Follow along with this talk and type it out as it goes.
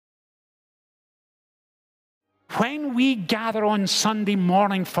when we gather on Sunday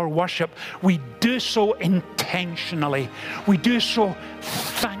morning for worship, we do so intentionally. We do so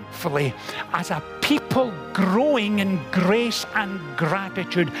thankfully as a people growing in grace and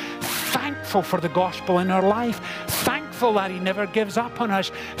gratitude, thankful for the gospel in our life, thankful that He never gives up on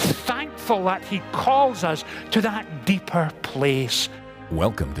us, thankful that He calls us to that deeper place.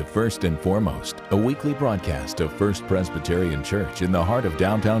 Welcome to First and Foremost, a weekly broadcast of First Presbyterian Church in the heart of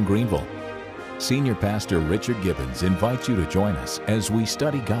downtown Greenville. Senior Pastor Richard Gibbons invites you to join us as we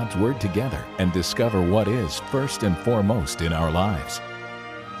study God's Word together and discover what is first and foremost in our lives.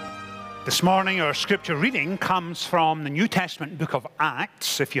 This morning, our scripture reading comes from the New Testament book of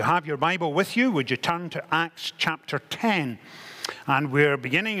Acts. If you have your Bible with you, would you turn to Acts chapter 10? And we're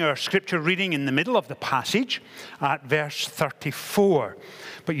beginning our scripture reading in the middle of the passage at verse 34.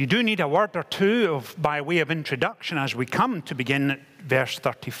 But you do need a word or two by way of introduction as we come to begin at verse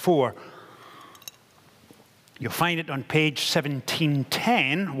 34. You'll find it on page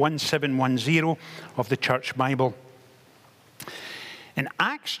 1710 of the Church Bible. In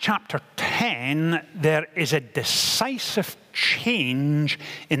Acts chapter 10, there is a decisive change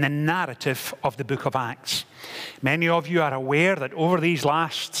in the narrative of the book of Acts. Many of you are aware that over these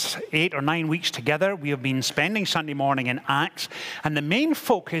last 8 or 9 weeks together, we have been spending Sunday morning in Acts, and the main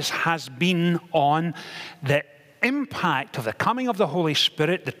focus has been on the impact of the coming of the Holy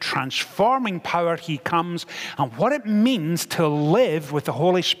Spirit, the transforming power He comes, and what it means to live with the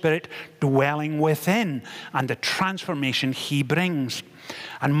Holy Spirit dwelling within, and the transformation He brings.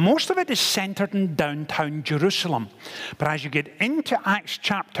 And most of it is centered in downtown Jerusalem. But as you get into Acts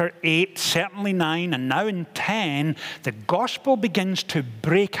chapter 8, certainly 9, and now in 10, the gospel begins to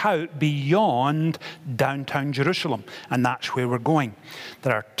break out beyond downtown Jerusalem. And that's where we're going.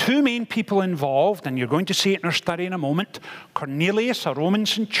 There are two main people involved, and you're going to see it in our study in a moment. Cornelius, a Roman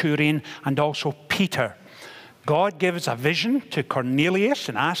centurion, and also Peter. God gives a vision to Cornelius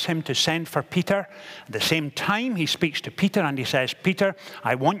and asks him to send for Peter. At the same time, he speaks to Peter and he says, Peter,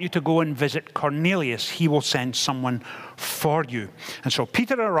 I want you to go and visit Cornelius. He will send someone for you. And so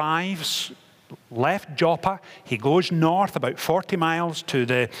Peter arrives, left Joppa. He goes north about 40 miles to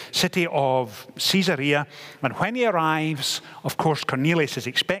the city of Caesarea. And when he arrives, of course, Cornelius is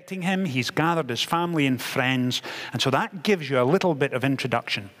expecting him. He's gathered his family and friends. And so that gives you a little bit of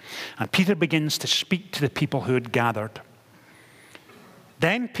introduction. And Peter begins to speak to the people who had gathered.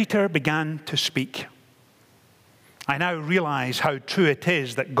 Then Peter began to speak. I now realize how true it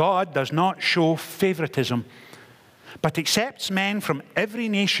is that God does not show favoritism, but accepts men from every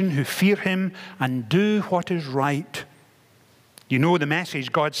nation who fear Him and do what is right. You know the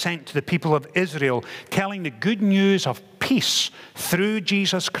message God sent to the people of Israel, telling the good news of peace through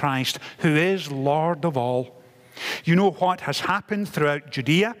Jesus Christ, who is Lord of all. You know what has happened throughout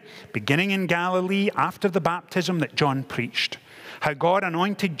Judea, beginning in Galilee after the baptism that John preached. How God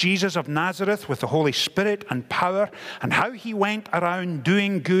anointed Jesus of Nazareth with the Holy Spirit and power, and how He went around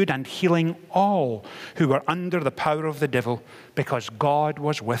doing good and healing all who were under the power of the devil, because God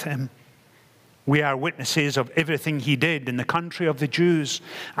was with Him. We are witnesses of everything He did in the country of the Jews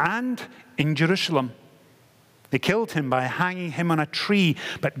and in Jerusalem. They killed Him by hanging Him on a tree,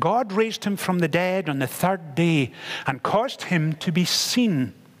 but God raised Him from the dead on the third day and caused Him to be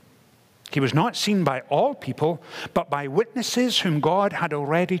seen. He was not seen by all people, but by witnesses whom God had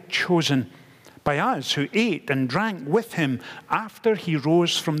already chosen, by us who ate and drank with Him after He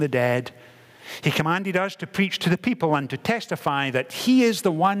rose from the dead. He commanded us to preach to the people and to testify that He is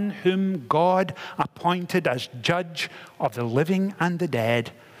the one whom God appointed as judge of the living and the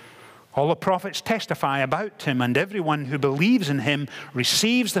dead. All the prophets testify about Him, and everyone who believes in Him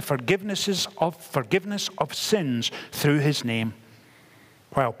receives the forgiveness of sins through His name.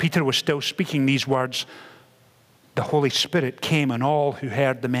 While Peter was still speaking these words, the Holy Spirit came on all who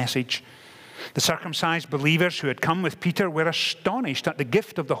heard the message. The circumcised believers who had come with Peter were astonished that the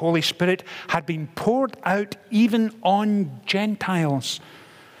gift of the Holy Spirit had been poured out even on Gentiles,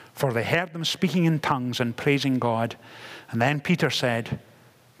 for they heard them speaking in tongues and praising God. And then Peter said,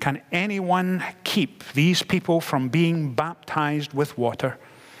 "Can anyone keep these people from being baptized with water?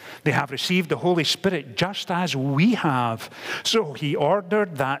 They have received the Holy Spirit just as we have." So he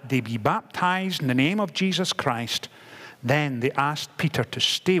ordered that they be baptized in the name of Jesus Christ. Then they asked Peter to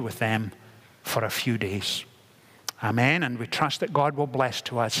stay with them for a few days. Amen. And we trust that God will bless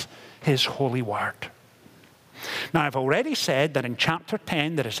to us His holy word. Now, I've already said that in chapter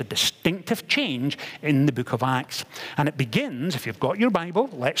 10, there is a distinctive change in the book of Acts. And it begins, if you've got your Bible,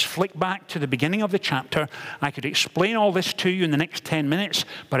 let's flick back to the beginning of the chapter. I could explain all this to you in the next 10 minutes,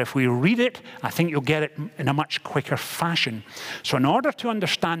 but if we read it, I think you'll get it in a much quicker fashion. So in order to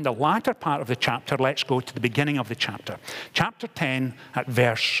understand the latter part of the chapter, let's go to the beginning of the chapter. Chapter 10 at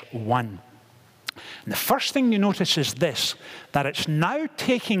verse 1. And the first thing you notice is this, that it's now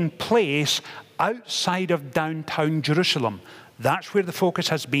taking place outside of downtown Jerusalem. That's where the focus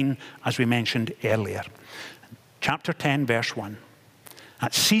has been, as we mentioned earlier. Chapter 10, verse 1.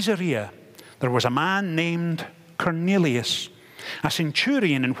 At Caesarea, there was a man named Cornelius, a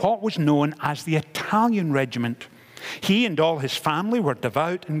centurion in what was known as the Italian regiment. He and all his family were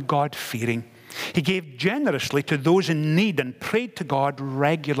devout and God-fearing. He gave generously to those in need and prayed to God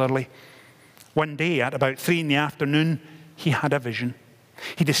regularly. One day, at about 3 p.m, he had a vision.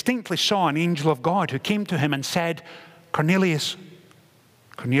 He distinctly saw an angel of God who came to him and said, "Cornelius."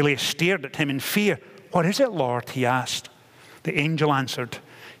 Cornelius stared at him in fear. "What is it, Lord?" he asked. The angel answered,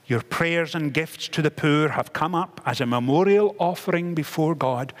 "Your prayers and gifts to the poor have come up as a memorial offering before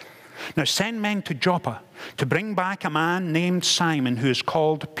God. Now send men to Joppa to bring back a man named Simon who is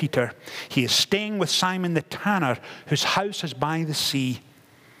called Peter. He is staying with Simon the tanner, whose house is by the sea."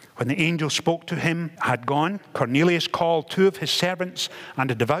 When the angel spoke to him had gone, Cornelius called 2 of his servants and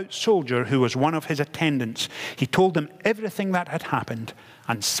a devout soldier who was one of his attendants. He told them everything that had happened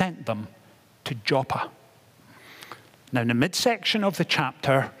and sent them to Joppa. Now, in the midsection of the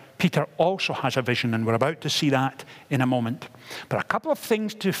chapter, Peter also has a vision, and we're about to see that in a moment. But a couple of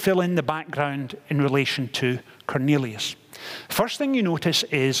things to fill in the background in relation to Cornelius. First thing you notice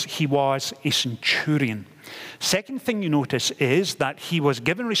is he was a centurion. Second thing you notice is that he was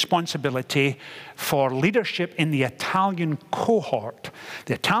given responsibility for leadership in the Italian cohort.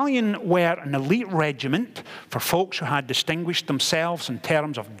 The Italian were an elite regiment for folks who had distinguished themselves in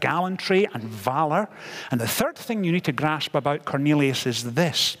terms of gallantry and valor. And the third thing you need to grasp about Cornelius is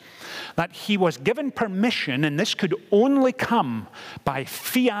this, that he was given permission, and this could only come by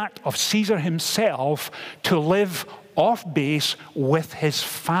fiat of Caesar himself, to live off base with his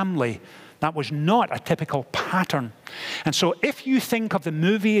family. That was not a typical pattern. And so if you think of the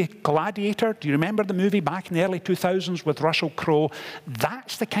movie Gladiator, do you remember the movie back in the early 2000s with Russell Crowe?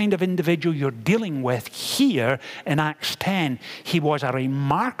 That's the kind of individual you're dealing with here in Acts 10. He was a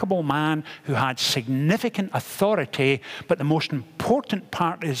remarkable man who had significant authority, but the most important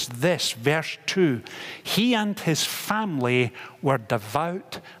part is this, verse 2. He and his family were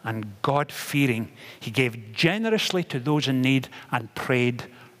devout and God-fearing. He gave generously to those in need and prayed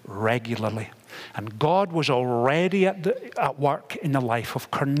regularly. And God was already at work in the life of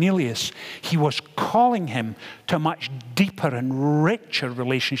Cornelius. He was calling him to a much deeper and richer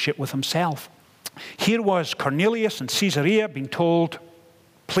relationship with himself. Here was Cornelius in Caesarea being told,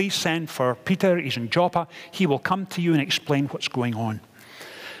 "Please send for Peter, he's in Joppa. He will come to you and explain what's going on."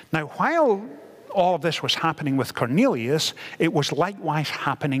 Now, while all of this was happening with Cornelius, it was likewise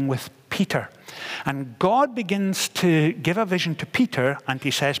happening with Peter. And God begins to give a vision to Peter, and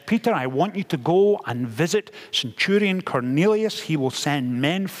he says, "Peter, I want you to go and visit Centurion Cornelius. He will send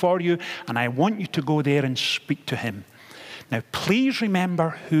men for you, and I want you to go there and speak to him." Now, please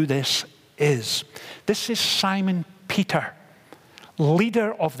remember who this is. This is Simon Peter,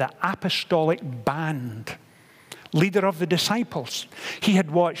 leader of the apostolic band, leader of the disciples. He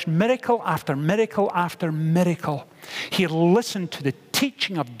had watched miracle after miracle after miracle. He had listened to the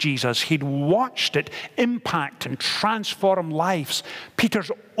teaching of Jesus. He'd watched it impact and transform lives.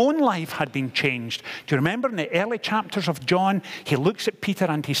 Peter's own life had been changed. Do you remember in the early chapters of John, he looks at Peter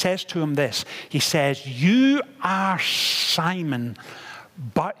and he says to him this. He says, "You are Simon,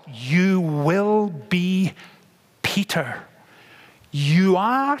 but you will be Peter. You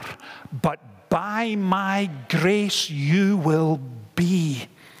are, but by my grace you will be."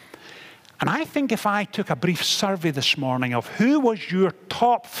 And I think if I took a brief survey this morning of who was your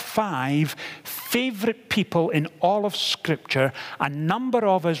top 5 favorite people in all of Scripture, a number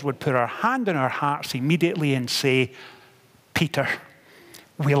of us would put our hand on our hearts immediately and say, Peter.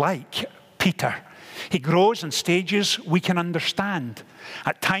 We like Peter. He grows in stages we can understand.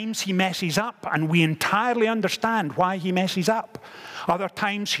 At times he messes up, and we entirely understand why he messes up. Other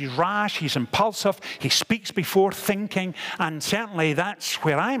times he's rash, he's impulsive, he speaks before thinking, and certainly that's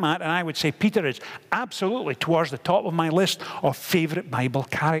where I'm at, and I would say Peter is absolutely towards the top of my list of favorite Bible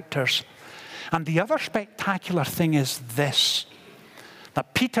characters. And the other spectacular thing is this,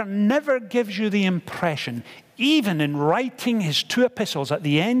 that Peter never gives you the impression, even in writing his 2 epistles at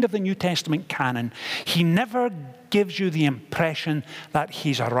the end of the New Testament canon, he never gives you the impression that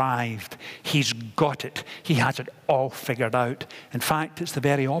he's arrived, he's got it, he has it all figured out. In fact, it's the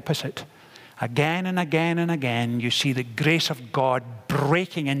very opposite. Again and again and again, you see the grace of God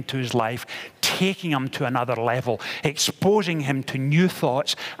breaking into his life, taking him to another level, exposing him to new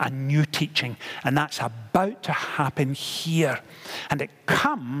thoughts and new teaching. And that's about to happen here. And it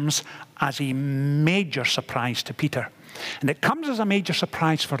comes as a major surprise to Peter. And it comes as a major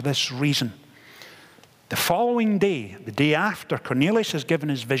surprise for this reason. The following day, the day after Cornelius has given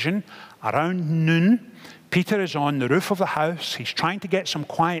his vision, around noon, Peter is on the roof of the house. He's trying to get some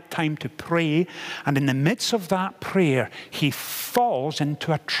quiet time to pray. And in the midst of that prayer, he falls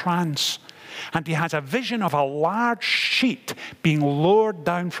into a trance. And he has a vision of a large sheet being lowered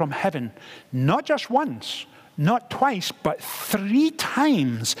down from heaven. Not just once, not twice, but 3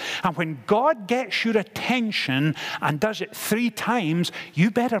 times. And when God gets your attention and does it 3 times, you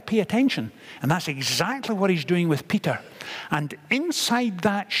better pay attention. And that's exactly what he's doing with Peter. And inside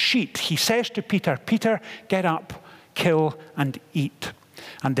that sheet, he says to Peter, Peter, get up, kill, and eat.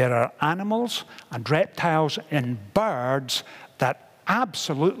 And there are animals and reptiles and birds that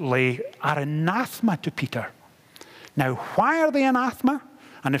absolutely are anathema to Peter. Now, why are they anathema?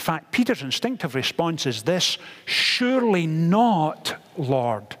 And in fact, Peter's instinctive response is this: surely not,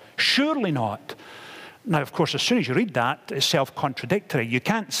 Lord. Surely not. Now, of course, as soon as you read that, it's self-contradictory. You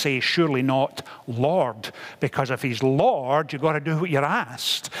can't say, surely not, Lord, because if he's Lord, you've got to do what you're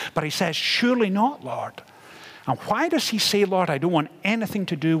asked. But he says, surely not, Lord. And why does he say, Lord, I don't want anything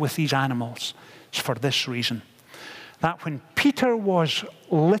to do with these animals? It's for this reason. That when Peter was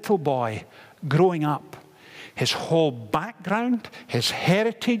a little boy growing up, his whole background, his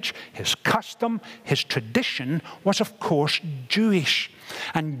heritage, his custom, his tradition was, of course, Jewish.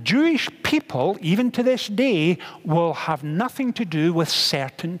 And Jewish people, even to this day, will have nothing to do with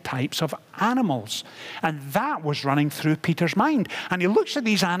certain types of animals. And that was running through Peter's mind. And he looks at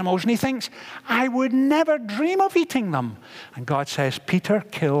these animals and he thinks, I would never dream of eating them. And God says, Peter,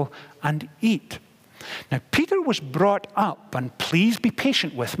 kill and eat. Now, Peter was brought up, and please be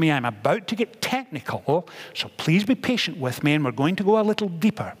patient with me. I'm about to get technical, so please be patient with me, and we're going to go a little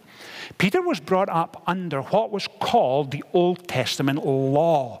deeper. Peter was brought up under what was called the Old Testament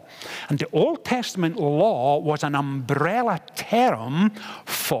law. And the Old Testament law was an umbrella term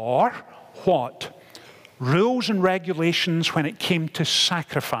for what? Rules and regulations when it came to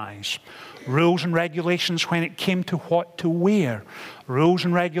sacrifice. Rules and regulations when it came to what to wear. Rules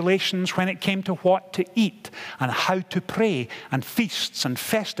and regulations when it came to what to eat and how to pray, and feasts and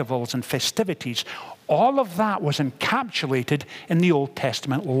festivals and festivities. All of that was encapsulated in the Old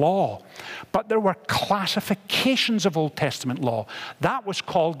Testament law. But there were classifications of Old Testament law. That was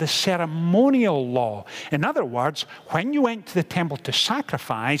called the ceremonial law. In other words, when you went to the temple to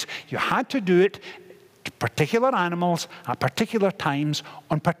sacrifice, you had to do it to particular animals at particular times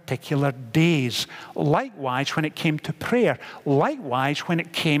on particular days. Likewise, when it came to prayer. Likewise, when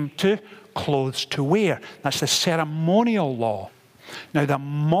it came to clothes to wear. That's the ceremonial law. Now, the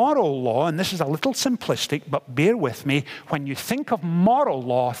moral law, and this is a little simplistic, but bear with me. When you think of moral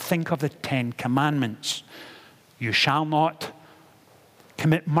law, think of the 10 Commandments. You shall not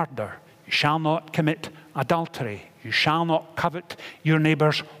commit murder. You shall not commit adultery. You shall not covet your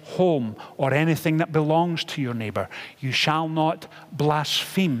neighbor's home or anything that belongs to your neighbor. You shall not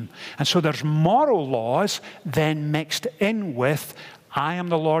blaspheme. And so there's moral laws then mixed in with, I am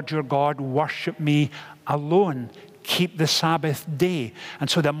the Lord your God, worship me alone. Keep the Sabbath day. And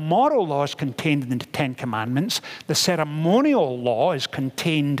so the moral law is contained in the 10 Commandments. The ceremonial law is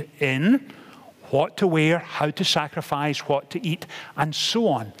contained in what to wear, how to sacrifice, what to eat, and so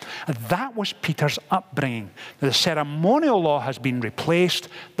on. And that was Peter's upbringing. Now, the ceremonial law has been replaced.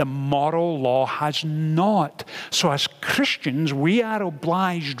 The moral law has not. So as Christians, we are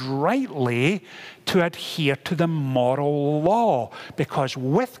obliged rightly to adhere to the moral law, because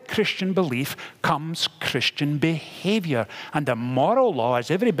with Christian belief comes Christian behavior. And the moral law is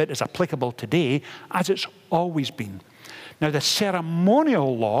every bit as applicable today as it's always been. Now, the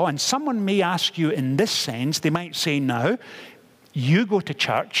ceremonial law, and someone may ask you in this sense, they might say, now, you go to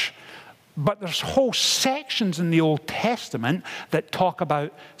church, but there's whole sections in the Old Testament that talk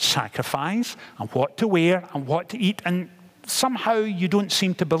about sacrifice and what to wear and what to eat, and somehow you don't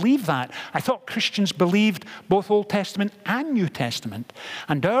seem to believe that. I thought Christians believed both Old Testament and New Testament.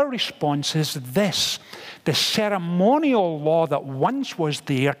 And our response is this. The ceremonial law that once was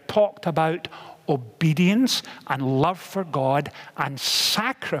there talked about obedience and love for God and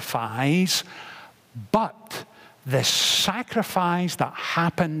sacrifice, but the sacrifice that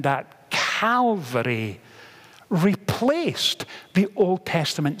happened at Calvary replaced the Old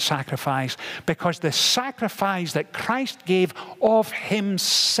Testament sacrifice, because the sacrifice that Christ gave of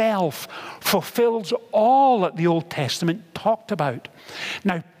himself fulfills all that the Old Testament talked about.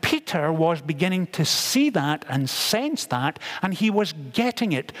 Now, Peter was beginning to see that and sense that, and he was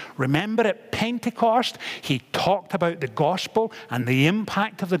getting it. Remember at Pentecost, he talked about the gospel and the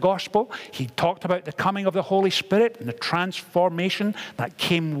impact of the gospel. He talked about the coming of the Holy Spirit and the transformation that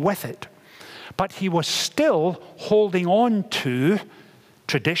came with it. But he was still holding on to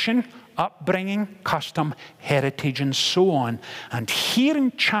tradition, upbringing, custom, heritage, and so on. And here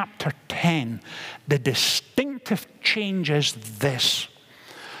in chapter 10, the distinctive change is this: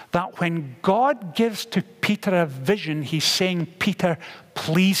 that when God gives to Peter a vision, he's saying, Peter,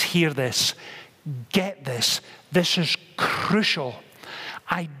 please hear this. Get this. This is crucial.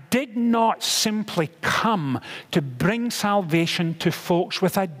 I did not simply come to bring salvation to folks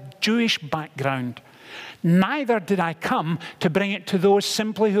with a Jewish background. Neither did I come to bring it to those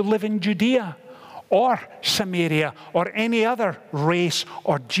simply who live in Judea or Samaria or any other race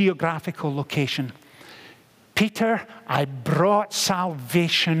or geographical location. Peter, I brought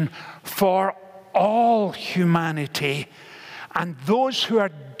salvation for all humanity. And those who are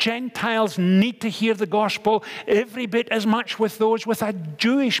Gentiles need to hear the gospel every bit as much with those with a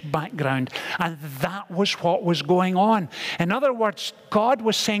Jewish background. And that was what was going on. In other words, God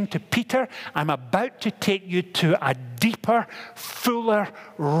was saying to Peter, I'm about to take you to a deeper, fuller,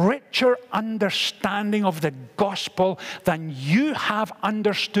 richer understanding of the gospel than you have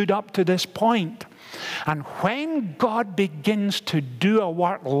understood up to this point. And when God begins to do a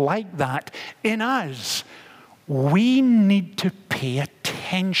work like that in us, we need to pay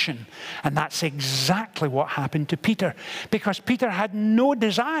attention. And that's exactly what happened to Peter. Because Peter had no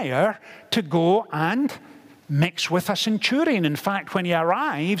desire to go and mix with a centurion. In fact, when he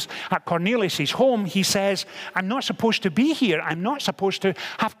arrives at Cornelius' home, he says, I'm not supposed to be here. I'm not supposed to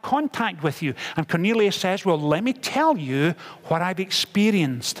have contact with you. And Cornelius says, well, let me tell you what I've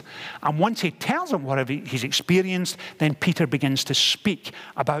experienced. And once he tells him what he's experienced, then Peter begins to speak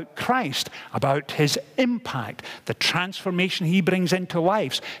about Christ, about his impact, the transformation he brings into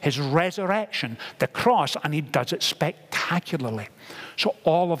lives, his resurrection, the cross, and he does it spectacularly. So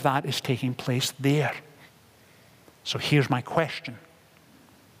all of that is taking place there. So here's my question.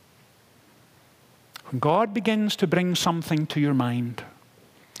 When God begins to bring something to your mind,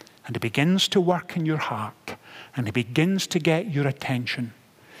 and He begins to work in your heart, and He begins to get your attention,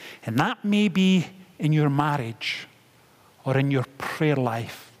 and that may be in your marriage, or in your prayer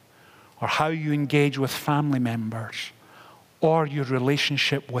life, or how you engage with family members, or your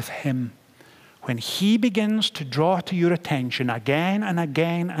relationship with Him, when He begins to draw to your attention again and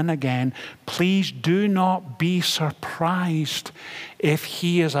again and again, please do not be surprised if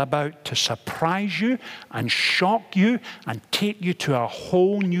He is about to surprise you and shock you and take you to a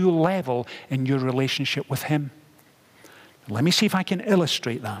whole new level in your relationship with Him. Let me see if I can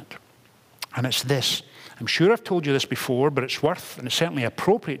illustrate that. And it's this. I'm sure I've told you this before, but it's worth, and it's certainly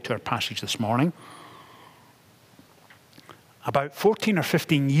appropriate to our passage this morning. About 14 or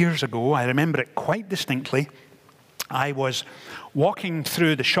 15 years ago, I remember it quite distinctly, I was walking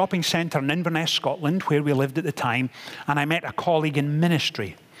through the shopping centre in Inverness, Scotland, where we lived at the time, and I met a colleague in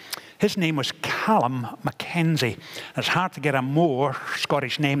ministry. His name was Callum Mackenzie. It's hard to get a more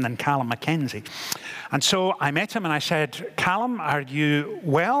Scottish name than Callum Mackenzie. And so I met him and I said, Callum, are you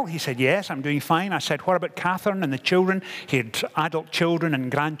well? He said, yes, I'm doing fine. I said, what about Catherine and the children? He had adult children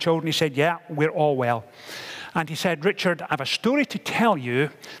and grandchildren. He said, yeah, we're all well. And he said, Richard, I have a story to tell you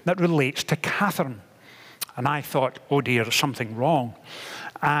that relates to Catherine. And I thought, oh dear, there's something wrong.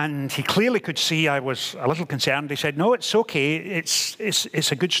 And he clearly could see I was a little concerned. He said, no, it's okay.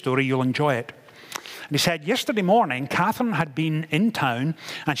 It's a good story. You'll enjoy it. And he said, yesterday morning, Catherine had been in town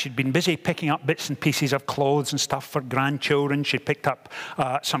and she'd been busy picking up bits and pieces of clothes and stuff for grandchildren. She'd picked up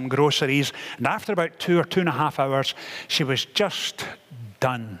some groceries. And after about 2 or 2.5 hours, she was just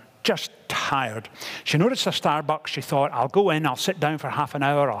done. Just tired. She noticed a Starbucks. She thought, I'll go in, I'll sit down for half an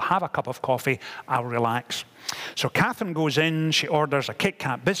hour, I'll have a cup of coffee, I'll relax. So Catherine goes in, she orders a Kit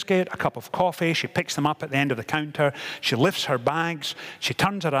Kat biscuit, a cup of coffee, she picks them up at the end of the counter, she lifts her bags, she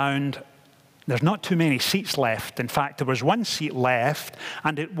turns around. There's not too many seats left. In fact, there was one seat left,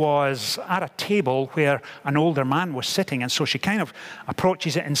 and it was at a table where an older man was sitting. And so she kind of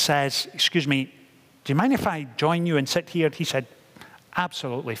approaches it and says, excuse me, do you mind if I join you and sit here? He said,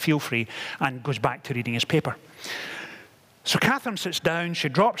 absolutely, feel free, and goes back to reading his paper. So Catherine sits down, she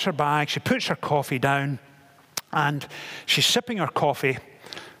drops her bag, she puts her coffee down, and she's sipping her coffee,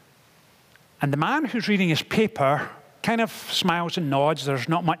 And the man who's reading his paper kind of smiles and nods. There's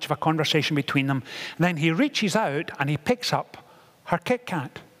not much of a conversation between them. And then he reaches out and he picks up her Kit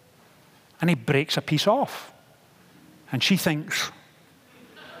Kat. And he breaks a piece off. And she thinks,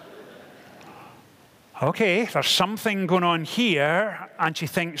 okay, there's something going on here. And she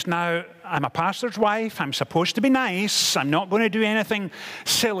thinks, now, I'm a pastor's wife. I'm supposed to be nice. I'm not going to do anything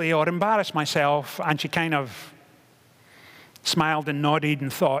silly or embarrass myself. And she kind of smiled and nodded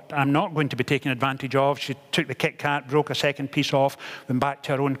and thought, I'm not going to be taken advantage of. She took the Kit Kat, broke a second piece off, went back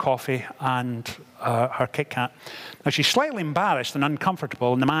to her own coffee and her Kit Kat. Now, she's slightly embarrassed and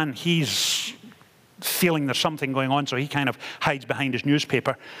uncomfortable, and the man, he's feeling there's something going on, so he kind of hides behind his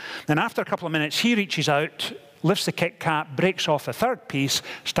newspaper. Then after a couple of minutes, he reaches out, lifts the Kit Kat, breaks off the third piece,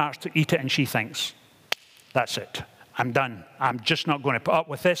 starts to eat it, and she thinks, that's it. I'm done. I'm just not going to put up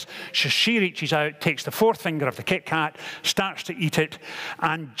with this. So she reaches out, takes the fourth finger of the Kit Kat, starts to eat it.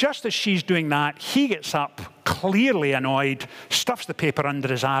 And just as she's doing that, he gets up, clearly annoyed, stuffs the paper under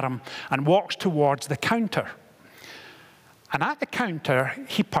his arm, and walks towards the counter. And at the counter,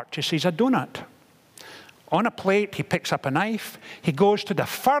 he purchases a donut. On a plate, he picks up a knife. He goes to the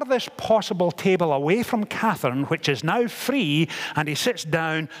furthest possible table away from Catherine, which is now free, and he sits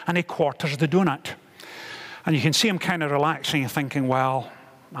down and he quarters the donut. And you can see him kind of relaxing and thinking, well,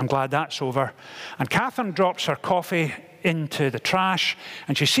 I'm glad that's over. And Catherine drops her coffee into the trash,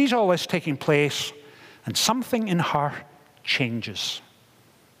 and she sees all this taking place, and something in her changes.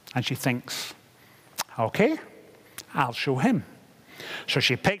 And she thinks, okay, I'll show him. So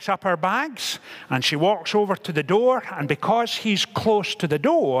she picks up her bags and she walks over to the door, and because he's close to the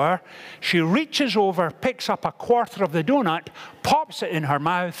door, she reaches over, picks up a quarter of the donut, pops it in her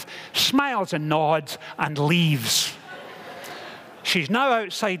mouth, smiles and nods, and leaves. She's now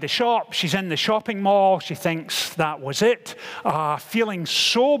outside the shop. She's in the shopping mall. She thinks that was it. Feeling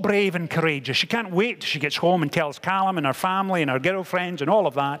so brave and courageous. She can't wait till she gets home and tells Callum and her family and her girlfriends and all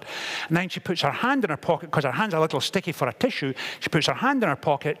of that. And then she puts her hand in her pocket, because her hand's a little sticky for a tissue. She puts her hand in her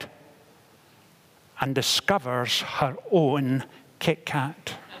pocket and discovers her own Kit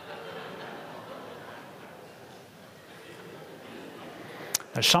Kat.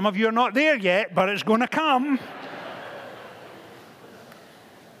 Now, some of you are not there yet, but it's going to come.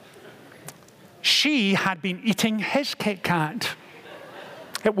 She had been eating his Kit Kat.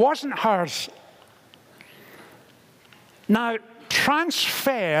 It wasn't hers. Now,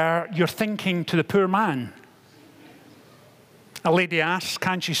 transfer your thinking to the poor man. A lady asks,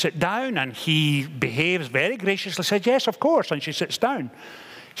 can she sit down? And he behaves very graciously, says, yes, of course, and she sits down.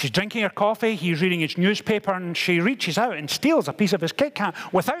 She's drinking her coffee, he's reading his newspaper, and she reaches out and steals a piece of his Kit Kat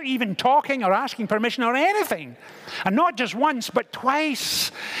without even talking or asking permission or anything. And not just once, but twice.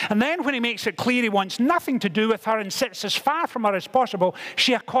 And then when he makes it clear he wants nothing to do with her and sits as far from her as possible,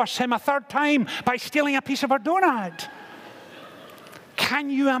 she accosts him a third time by stealing a piece of her donut. Can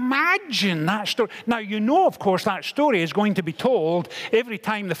you imagine that story? Now, you know, of course, that story is going to be told every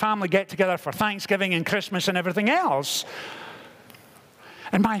time the family get together for Thanksgiving and Christmas and everything else.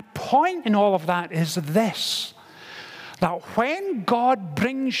 And my point in all of that is this, that when God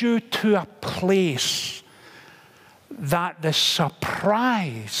brings you to a place that the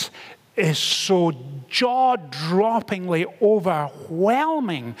surprise is so jaw-droppingly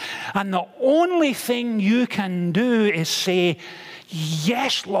overwhelming, and the only thing you can do is say,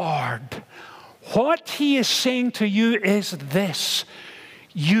 yes, Lord. What he is saying to you is this: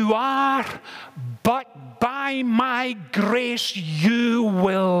 you are, but by my grace you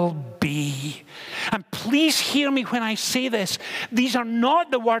will be. And please hear me when I say this. These are not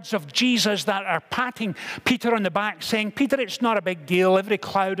the words of Jesus that are patting Peter on the back saying, Peter, it's not a big deal. Every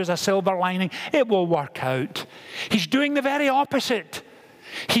cloud is a silver lining. It will work out. He's doing the very opposite.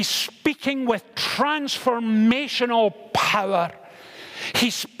 He's speaking with transformational power.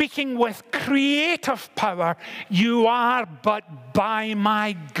 He's speaking with creative power. You are, but by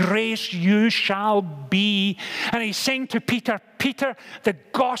my grace you shall be. And he's saying to Peter, Peter, the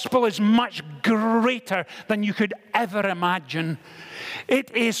gospel is much greater than you could ever imagine. It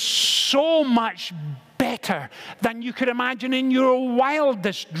is so much better than you could imagine in your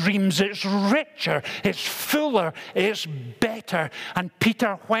wildest dreams. It's richer, it's fuller, it's better. And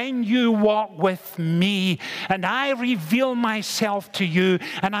Peter, when you walk with me and I reveal myself to you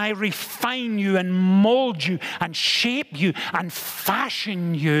and I refine you and mold you and shape you and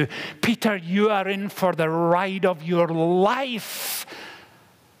fashion you, Peter, you are in for the ride of your life.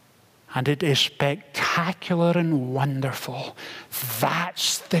 And it is spectacular and wonderful.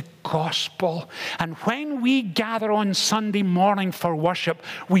 That's the gospel. And when we gather on Sunday morning for worship,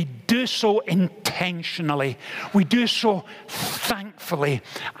 we do so intentionally. We do so thankfully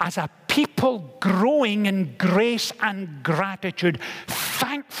as a people growing in grace and gratitude,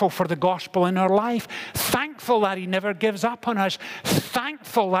 thankful for the gospel in our life, thankful that He never gives up on us,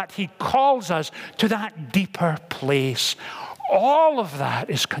 thankful that He calls us to that deeper place. All of that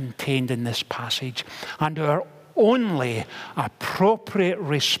is contained in this passage, and our only appropriate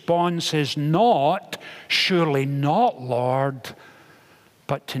response is not, surely not, Lord,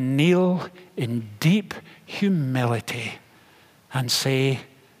 but to kneel in deep humility and say,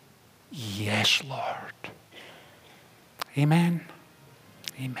 yes, Lord. Amen.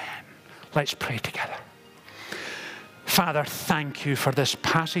 Amen. Let's pray together. Father, thank you for this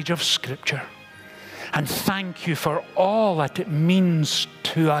passage of Scripture. And thank you for all that it means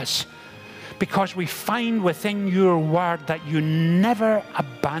to us. Because we find within your word that you never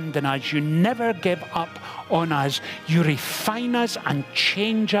abandon us. You never give up on us. You refine us and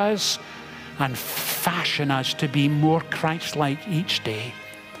change us and fashion us to be more Christ-like each day.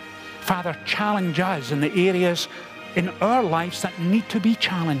 Father, challenge us in the areas in our lives that need to be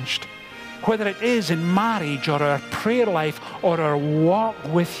challenged. Whether it is in marriage or our prayer life or our walk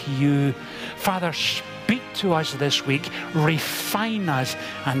with you. Father, speak to us this week. Refine us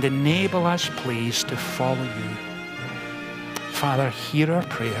and enable us, please, to follow you. Father, hear our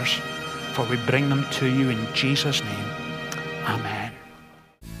prayers, for we bring them to you in Jesus' name. Amen.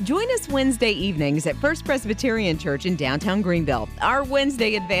 Join us Wednesday evenings at First Presbyterian Church in downtown Greenville. Our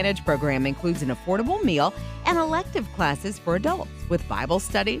Wednesday Advantage program includes an affordable meal and elective classes for adults with Bible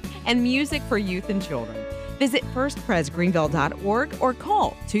study and music for youth and children. Visit firstpresgreenville.org or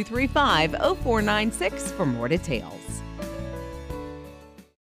call 235-0496 for more details.